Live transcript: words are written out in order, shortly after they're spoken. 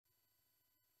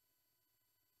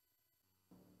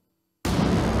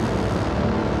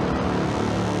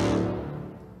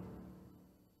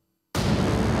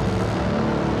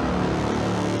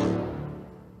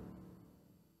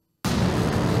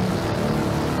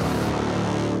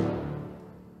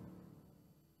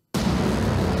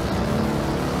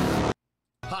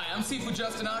Hi, I'm Sifu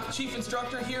Justin Ock, Chief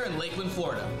Instructor here in Lakeland,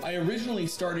 Florida. I originally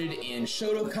started in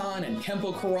Shotokan and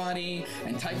Kempo Karate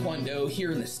and Taekwondo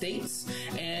here in the States,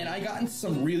 and I got into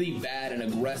some really bad and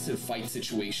aggressive fight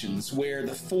situations where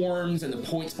the forms and the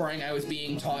point sparring I was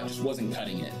being taught just wasn't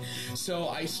cutting it. So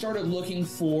I started looking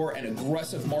for an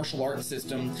aggressive martial arts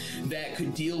system that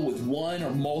could deal with one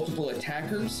or multiple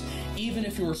attackers, even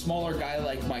if you were a smaller guy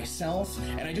like myself,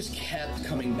 and I just kept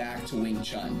coming back to Wing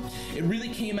Chun. It really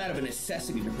came out of a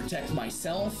necessity to protect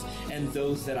myself and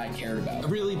those that I cared about. I've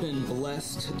really been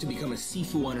blessed to become a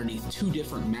Sifu underneath two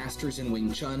different masters in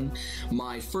Wing Chun.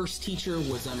 My first teacher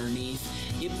was underneath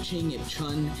Ip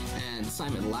Chun and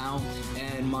Simon Lau,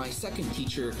 and my second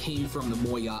teacher came from the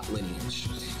Moyat lineage.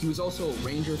 He was also a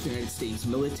ranger of the United States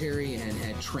military and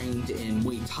had trained in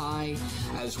Muay Thai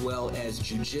as well as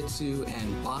Jiu-Jitsu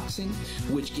and boxing,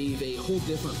 which gave a whole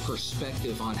different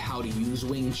perspective on how to use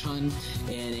Wing Chun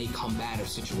in a combative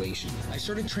situation. I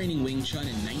started training Wing Chun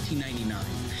in 1999,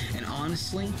 and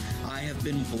honestly, I have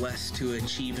been blessed to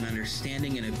achieve an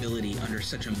understanding and ability under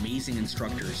such amazing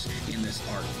instructors in this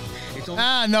art.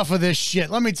 Enough of this shit.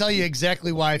 Let me tell you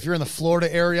exactly why. If you're in the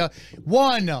Florida area,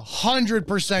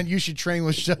 100% you should train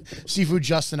with Sifu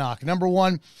Justin Ock. Number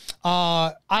one,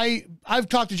 I've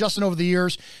talked to Justin over the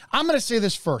years. I'm going to say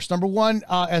this first. Number one,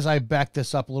 as I back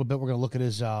this up a little bit, we're going to look at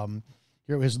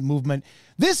his movement.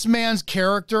 This man's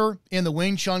character in the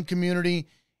Wing Chun community,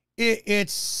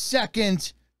 it's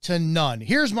second to none.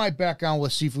 Here's my background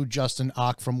with Sifu Justin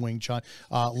Ock from Wing Chun,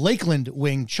 Lakeland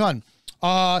Wing Chun.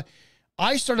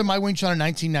 I started my Wing Chun in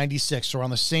 1996, so around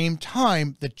the same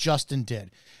time that Justin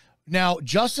did. Now,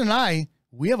 Justin and I,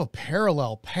 we have a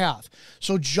parallel path.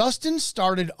 So Justin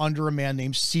started under a man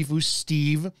named Sifu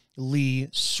Steve Lee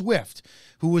Swift,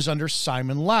 who was under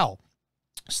Simon Lau.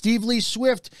 Steve Lee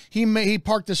Swift, he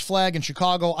parked this flag in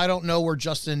Chicago. I don't know where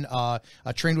Justin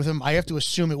trained with him. I have to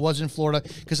assume it was in Florida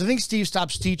because I think Steve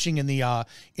stopped teaching in the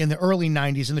early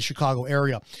 90s in the Chicago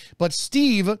area. But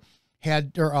Steve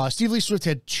Lee Swift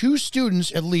had two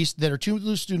students, at least,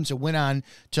 that went on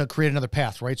to create another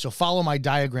path, right? So follow my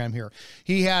diagram here.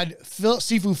 He had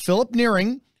Sifu Philip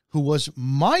Nearing, who was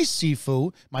my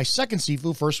Sifu, my second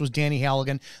Sifu. First was Danny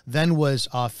Halligan, then was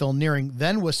Phil Nearing,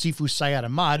 then was Sifu Syed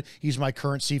Ahmad. He's my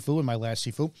current Sifu and my last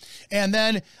Sifu. And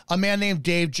then a man named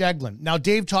Dave Jeglin. Now,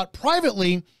 Dave taught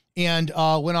privately and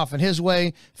went off in his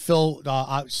way. Phil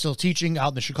still teaching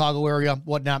out in the Chicago area,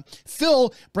 whatnot.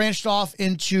 Phil branched off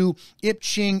into Ip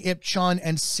Chun,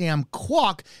 and Sam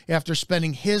Kwok after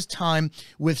spending his time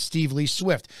with Steve Lee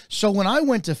Swift. So when I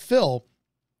went to Phil,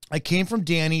 I came from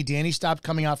Danny. Danny stopped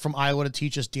coming out from Iowa to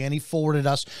teach us. Danny forwarded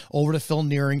us over to Phil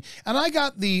Nearing, and I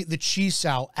got the Chi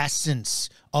Sao essence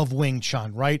of Wing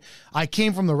Chun, right? I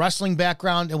came from the wrestling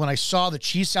background, and when I saw the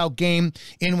Chi Sao game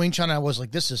in Wing Chun, I was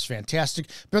like, this is fantastic.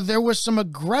 But there was some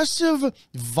aggressive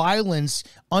violence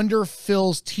under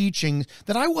Phil's teaching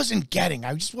that I wasn't getting.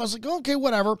 I just was like, okay,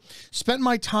 whatever. Spent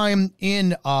my time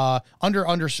in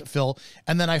under Phil,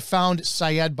 and then I found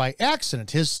Syed by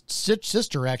accident. His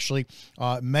sister, actually,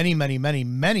 many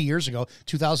years ago,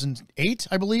 2008,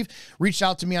 I believe, reached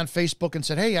out to me on Facebook and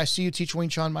said, hey, I see you teach Wing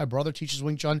Chun. My brother teaches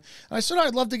Wing Chun. And I said,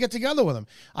 I'd love to get together with him.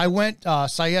 I went,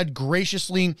 Syed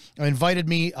graciously invited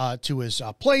me to his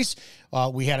place.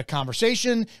 We had a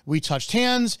conversation. We touched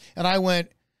hands, and I went,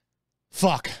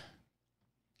 fuck,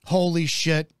 holy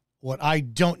shit. What I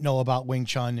don't know about Wing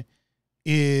Chun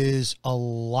is a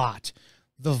lot.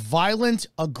 The violent,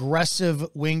 aggressive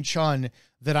Wing Chun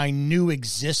that I knew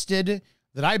existed,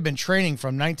 that I've been training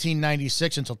from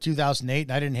 1996 until 2008,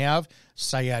 and I didn't have,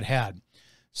 Syed had.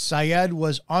 Syed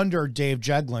was under Dave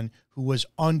Jeglin, who was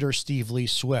under Steve Lee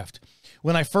Swift.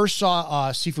 When I first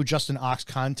saw Sifu Justin Ock's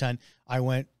content, I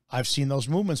went, I've seen those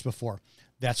movements before.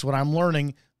 That's what I'm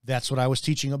learning. That's what I was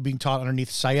teaching, being taught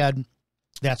underneath Syed.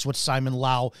 That's what Simon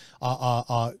Lau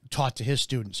taught to his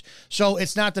students. So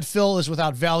it's not that Phil is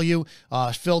without value.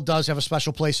 Phil does have a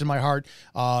special place in my heart.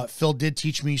 Phil did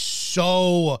teach me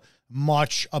so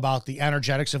much about the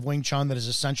energetics of Wing Chun that is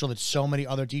essential that so many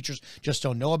other teachers just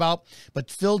don't know about. But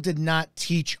Phil did not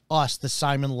teach us the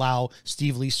Simon Lau,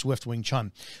 Steve Lee Swift Wing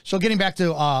Chun. So getting back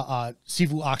to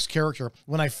Sifu Ock's character,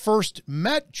 when I first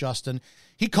met Justin,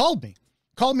 he called me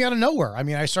out of nowhere. I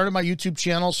mean, I started my YouTube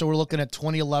channel, so we're looking at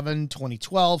 2011,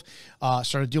 2012,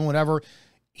 started doing whatever.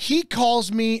 He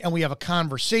calls me and we have a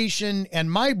conversation,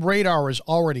 and my radar is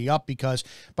already up because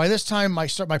by this time my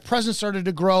presence started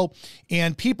to grow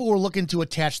and people were looking to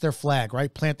attach their flag,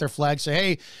 right? Plant their flag, say,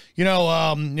 hey, you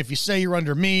know, if you say you're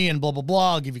under me and blah, blah,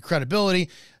 blah, I'll give you credibility.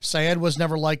 Syed was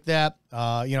never like that.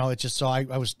 You know, it's just, so I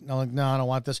was like, no, I don't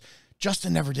want this.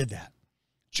 Justin never did that.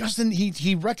 Justin,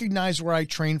 he recognized where I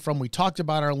trained from. We talked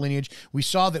about our lineage. We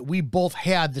saw that we both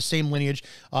had the same lineage.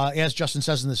 As Justin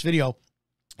says in this video,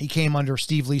 he came under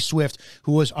Steve Lee Swift,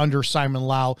 who was under Simon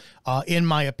Lau. In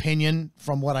my opinion,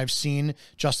 from what I've seen,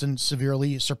 Justin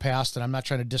severely surpassed, and I'm not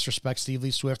trying to disrespect Steve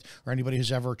Lee Swift or anybody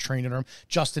who's ever trained under him.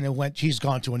 Justin, he's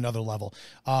gone to another level.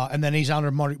 And then he's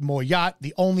under Moyat.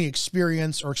 The only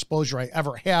experience or exposure I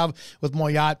ever have with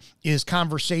Moyat is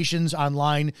conversations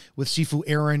online with Sifu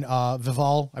Aaron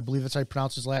Vival. I believe that's how you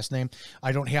pronounce his last name.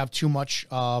 I don't have too much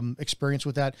experience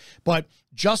with that. But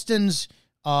Justin's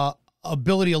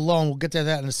ability alone, we'll get to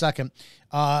that in a second,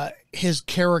 his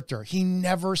character, he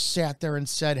never sat there and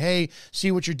said, hey,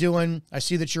 see what you're doing, I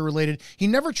see that you're related. He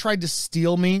never tried to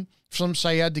steal me from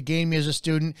Syed to gain me as a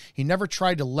student. He never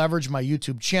tried to leverage my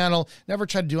YouTube channel, never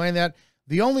tried to do any of that.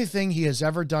 The only thing he has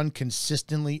ever done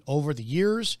consistently over the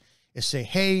years is say,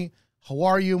 hey, how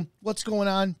are you, what's going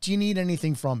on, do you need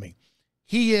anything from me?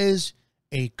 He is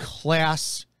a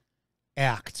class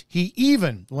act. He,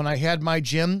 even when I had my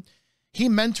gym, he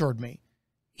mentored me.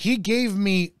 He gave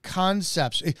me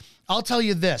concepts. I'll tell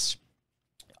you this.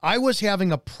 I was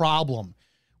having a problem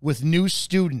with new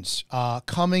students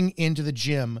coming into the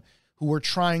gym who were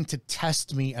trying to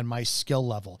test me and my skill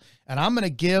level. And I'm going to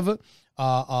give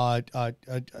Sifu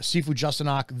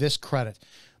Justinock this credit.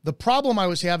 The problem I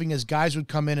was having is guys would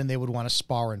come in and they would want to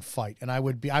spar and fight. And I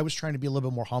was trying to be a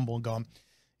little bit more humble and going,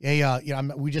 hey,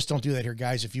 we just don't do that here,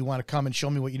 guys. If you want to come and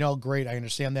show me what you know, great. I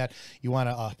understand that. You want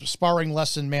a sparring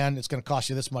lesson, man, it's going to cost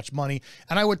you this much money.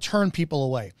 And I would turn people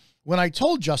away. When I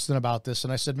told Justin about this,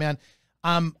 and I said, man,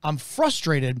 I'm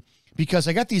frustrated because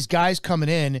I got these guys coming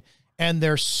in and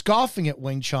they're scoffing at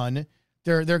Wing Chun.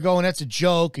 They're going, that's a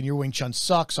joke, and your Wing Chun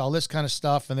sucks, all this kind of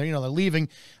stuff, and they're leaving.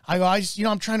 I go,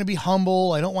 I'm trying to be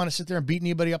humble. I don't want to sit there and beat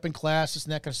anybody up in class, this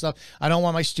and that kind of stuff. I don't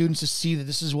want my students to see that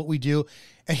this is what we do.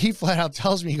 And he flat out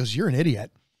tells me, he goes, you're an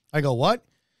idiot. I go, what?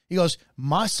 He goes,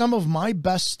 some of my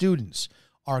best students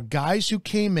are guys who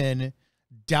came in,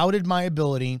 doubted my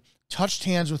ability, touched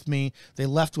hands with me. They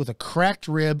left with a cracked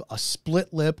rib, a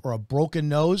split lip, or a broken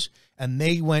nose, and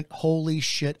they went, holy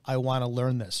shit, I want to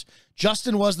learn this.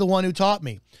 Justin was the one who taught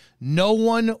me. No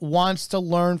one wants to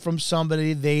learn from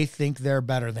somebody they think they're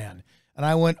better than. And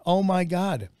I went, oh my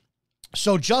God.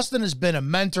 So Justin has been a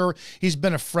mentor. He's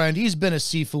been a friend. He's been a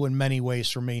Sifu in many ways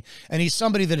for me. And he's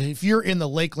somebody that if you're in the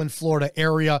Lakeland, Florida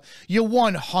area, you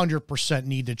 100%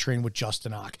 need to train with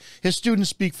Justinock. His students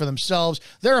speak for themselves.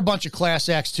 They're a bunch of class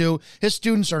acts too. His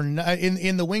students are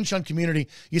in the Wing Chun community.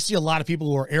 You see a lot of people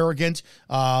who are arrogant.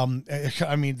 I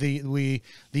mean,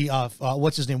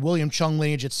 what's his name? William Chung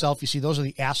lineage itself. You see, those are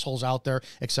the assholes out there,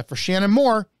 except for Shannon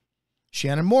Moore.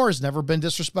 Shannon Moore has never been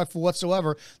disrespectful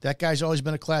whatsoever. That guy's always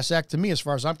been a class act to me as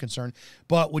far as I'm concerned.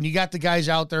 But when you got the guys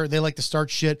out there, they like to start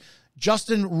shit.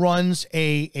 Justin runs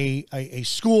a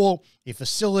school, a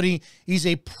facility. He's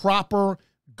a proper,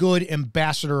 good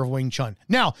ambassador of Wing Chun.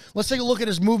 Now, let's take a look at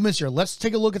his movements here. Let's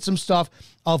take a look at some stuff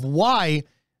of why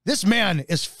this man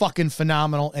is fucking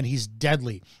phenomenal and he's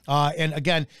deadly. And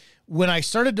again, when I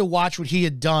started to watch what he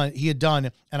had done,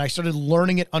 and I started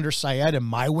learning it under Syed, and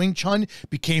my Wing Chun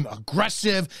became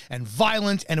aggressive and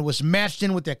violent, and it was matched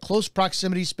in with that close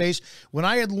proximity space. When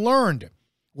I had learned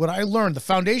what I learned, the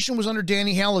foundation was under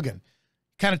Danny Halligan.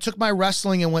 Kind of took my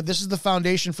wrestling and went, this is the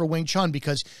foundation for Wing Chun,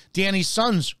 because Danny's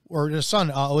son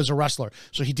was a wrestler.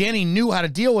 So Danny knew how to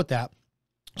deal with that.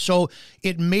 So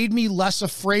it made me less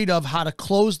afraid of how to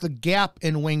close the gap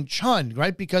in Wing Chun,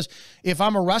 right? Because if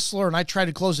I'm a wrestler and I try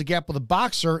to close the gap with a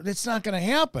boxer, it's not going to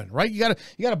happen, right? You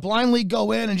gotta blindly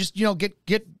go in and just,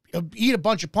 eat a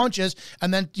bunch of punches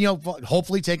and then,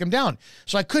 hopefully take him down.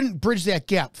 So I couldn't bridge that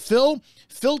gap. Phil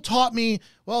taught me,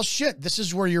 well, shit, this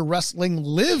is where your wrestling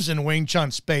lives in Wing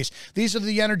Chun space. These are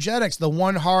the energetics, the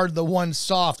one hard, the one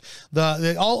soft,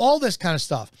 all this kind of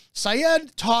stuff.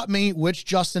 Syed taught me, which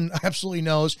Justin absolutely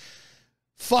knows,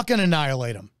 fucking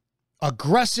annihilate him.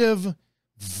 Aggressive,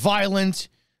 violent,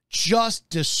 just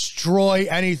destroy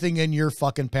anything in your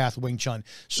fucking path, Wing Chun.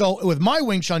 So with my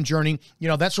Wing Chun journey,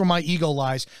 that's where my ego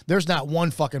lies. There's not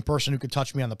one fucking person who could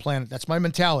touch me on the planet. That's my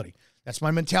mentality. That's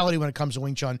my mentality when it comes to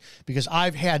Wing Chun, because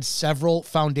I've had several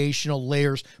foundational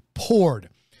layers poured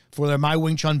for my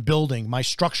Wing Chun building. My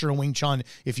structure in Wing Chun,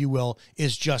 if you will,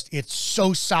 it's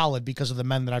so solid because of the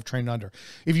men that I've trained under.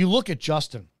 If you look at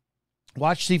Justin,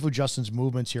 watch Sifu Justin's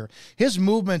movements here. His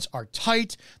movements are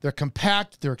tight, they're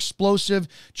compact, they're explosive.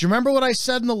 Do you remember what I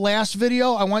said in the last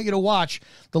video? I want you to watch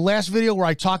the last video where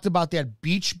I talked about that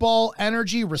beach ball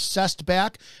energy recessed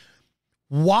back.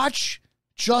 Watch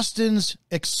Justin's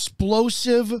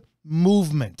explosive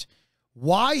movement.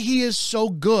 Why he is so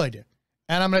good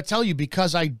And I'm going to tell you,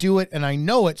 because I do it and I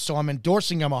know it, so I'm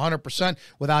endorsing him 100%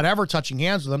 without ever touching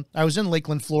hands with him. I was in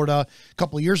Lakeland, Florida a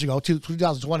couple of years ago,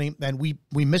 2020, and we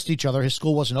missed each other. His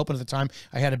school wasn't open at the time.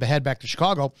 I had to head back to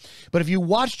Chicago. But if you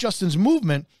watch Justin's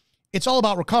movement, it's all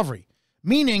about recovery,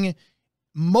 meaning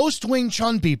most Wing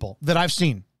Chun people that I've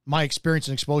seen, my experience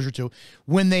and exposure to,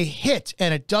 when they hit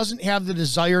and it doesn't have the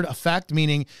desired effect,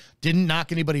 meaning didn't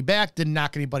knock anybody back, didn't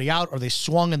knock anybody out, or they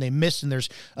swung and they missed and there's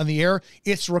in the air,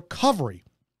 it's recovery.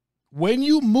 When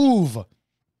you move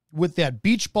with that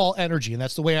beach ball energy, and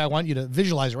that's the way I want you to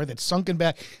visualize it, right? That sunken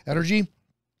back energy,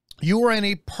 you are in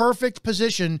a perfect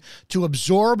position to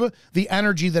absorb the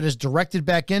energy that is directed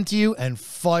back into you and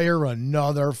fire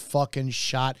another fucking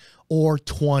shot or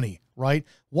 20, right?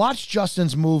 Watch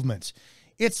Justin's movements.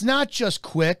 It's not just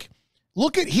quick.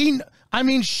 Look at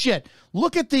shit.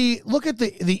 Look at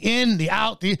the in, the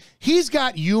out. He's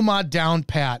got Yuma down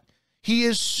pat. He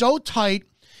is so tight.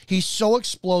 He's so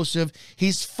explosive.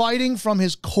 He's fighting from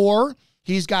his core.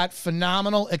 He's got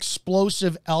phenomenal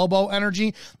explosive elbow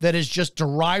energy that is just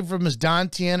derived from his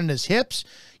dantian and his hips.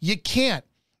 You can't.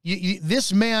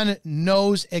 This man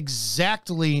knows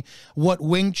exactly what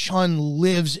Wing Chun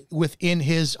lives within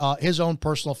his own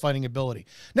personal fighting ability.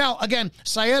 Now, again,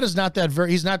 Syed is not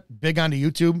he's not big onto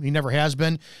YouTube. He never has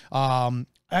been. I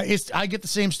get the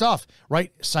same stuff,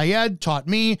 right? Syed taught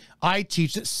me. I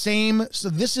teach the same. So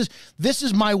this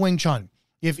is my Wing Chun.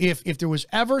 If there was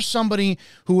ever somebody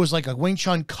who was like a Wing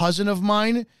Chun cousin of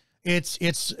mine, it's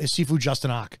Sifu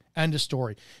Justinak. End of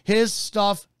story. His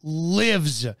stuff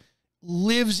lives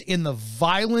in the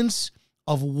violence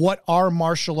of what our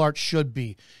martial arts should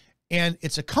be. And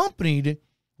it's accompanied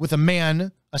with a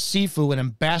man, a Sifu, an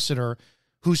ambassador,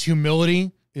 whose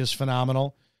humility is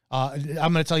phenomenal. I'm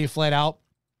going to tell you flat out,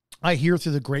 I hear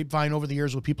through the grapevine over the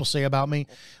years what people say about me.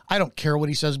 I don't care what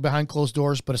he says behind closed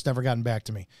doors, but it's never gotten back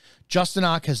to me.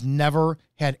 Justinak has never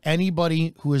had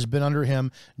anybody who has been under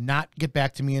him not get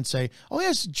back to me and say, oh,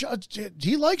 yes,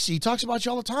 he likes you. He talks about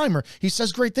you all the time, or he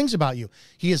says great things about you.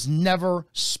 He has never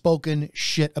spoken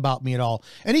shit about me at all.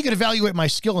 And he could evaluate my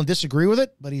skill and disagree with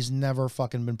it, but he's never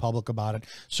fucking been public about it.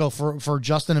 So for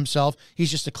Justin himself,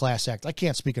 he's just a class act. I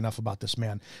can't speak enough about this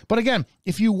man. But again,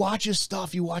 if you watch his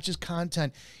stuff, you watch his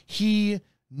content, he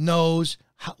knows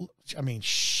how,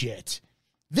 shit.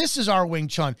 This is our Wing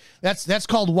Chun. That's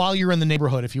called While You're in the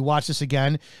Neighborhood. If you watch this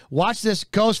again, watch this,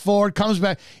 goes forward, comes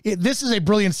back. This is a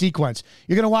brilliant sequence.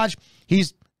 You're going to watch,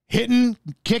 he's hitting,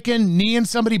 kicking, kneeing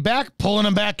somebody back, pulling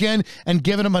him back in, and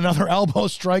giving him another elbow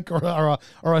strike or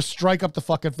a strike up the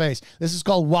fucking face. This is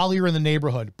called While You're in the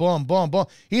Neighborhood. Boom, boom, boom.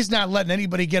 He's not letting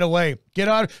anybody get away. Get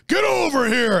over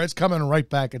here. It's coming right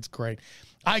back. It's great.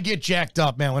 I get jacked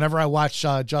up, man. Whenever I watch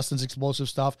Justin's explosive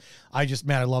stuff, I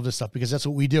love this stuff because that's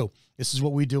what we do. This is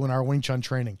what we do in our Wing Chun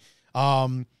training.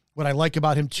 What I like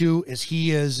about him, too, is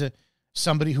he is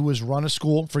somebody who has run a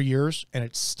school for years, and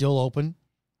it's still open.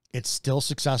 It's still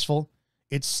successful.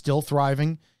 It's still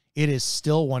thriving. It is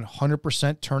still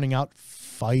 100% turning out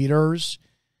fighters.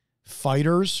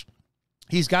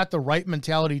 He's got the right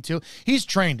mentality, too. He's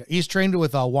trained. He's trained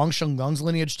with Wang Shengdung's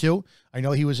lineage, too. I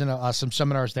know he was in some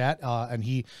seminars and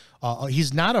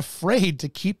he's not afraid to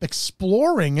keep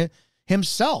exploring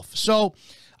himself. So,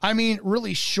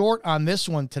 really short on this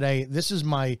one today. This is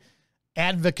my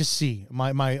advocacy,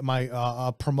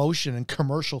 my promotion and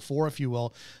commercial for, if you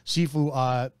will, Sifu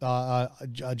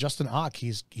Justin Ock.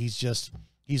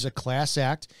 He's a class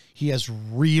act. He has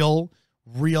real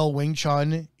Wing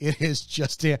Chun. It is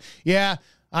just,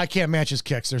 I can't match his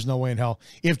kicks. There's no way in hell.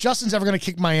 If Justin's ever going to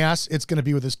kick my ass, it's going to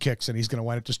be with his kicks, and he's going to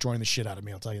wind up destroying the shit out of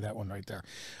me. I'll tell you that one right there.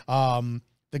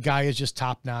 The guy is just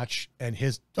top notch, and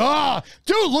dude,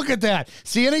 look at that.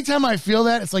 See, anytime I feel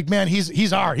that, it's like, man,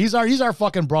 he's our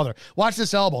fucking brother. Watch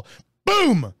this elbow.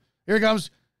 Boom. Here it comes.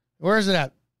 Where is it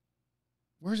at?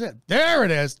 Where's it? There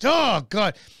it is. Oh,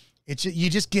 God.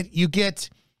 You get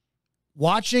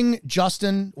watching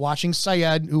Justin, watching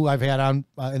Syed, who I've had on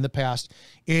in the past.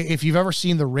 If you've ever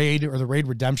seen The Raid or The Raid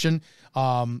Redemption,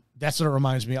 that's what it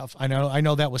reminds me of. I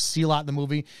know that was Sealot in the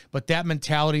movie, but that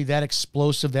mentality, that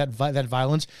explosive, that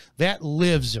violence, that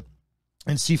lives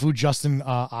in Sifu Justin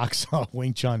Ock's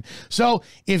Wing Chun. So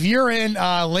if you're in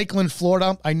Lakeland,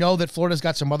 Florida, I know that Florida's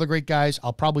got some other great guys.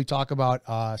 I'll probably talk about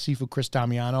Sifu Chris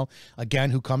Damiano,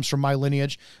 again, who comes from my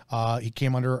lineage. He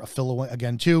came under a Phil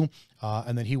again, too.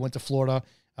 And then he went to Florida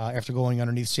after going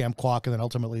underneath Sam Kwok and then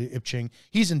ultimately Ip Ching.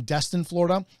 He's in Destin,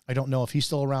 Florida. I don't know if he's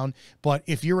still around. But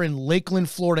if you're in Lakeland,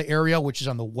 Florida area, which is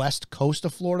on the west coast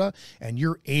of Florida, and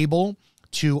you're able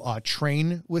to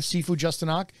train with Sifu Justin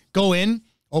Ock, go in,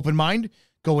 open mind,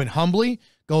 go in humbly,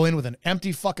 go in with an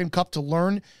empty fucking cup to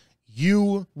learn.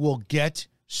 You will get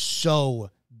so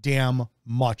damn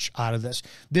much out of this.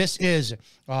 This is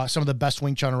some of the best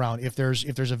Wing Chun around. If there's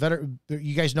a veteran,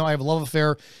 you guys know I have a love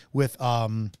affair with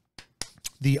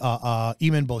the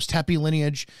Eamon Bostepi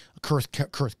lineage,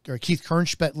 Keith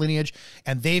Kernspet lineage,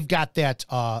 and they've got that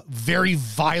very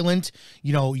violent,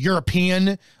 you know,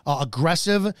 European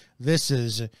aggressive. This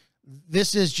is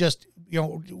just, you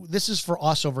know, this is for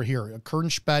us over here.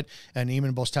 Kernspet and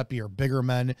Eamon Bostepi are bigger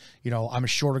men. You know, I'm a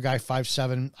shorter guy,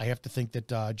 5'7". I have to think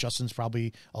that Justin's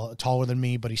probably taller than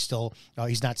me, but he's still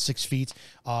he's not 6 feet.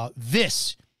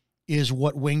 This is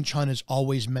what Wing Chun has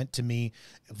always meant to me: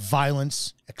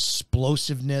 violence,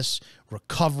 explosiveness,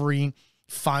 recovery,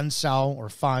 fan sao or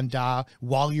fan da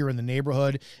while you're in the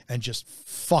neighborhood, and just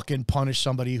fucking punish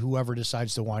somebody, whoever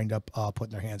decides to wind up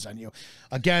putting their hands on you.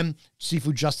 Again,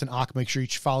 Sifu Justin Ock. Make sure you're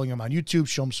following him on YouTube.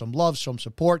 Show him some love, show him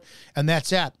support. And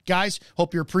that's it. Guys,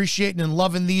 hope you're appreciating and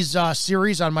loving these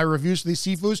series on my reviews of these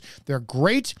Sifus. They're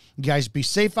great. You guys be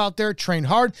safe out there. Train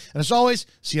hard. And as always,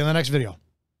 see you in the next video.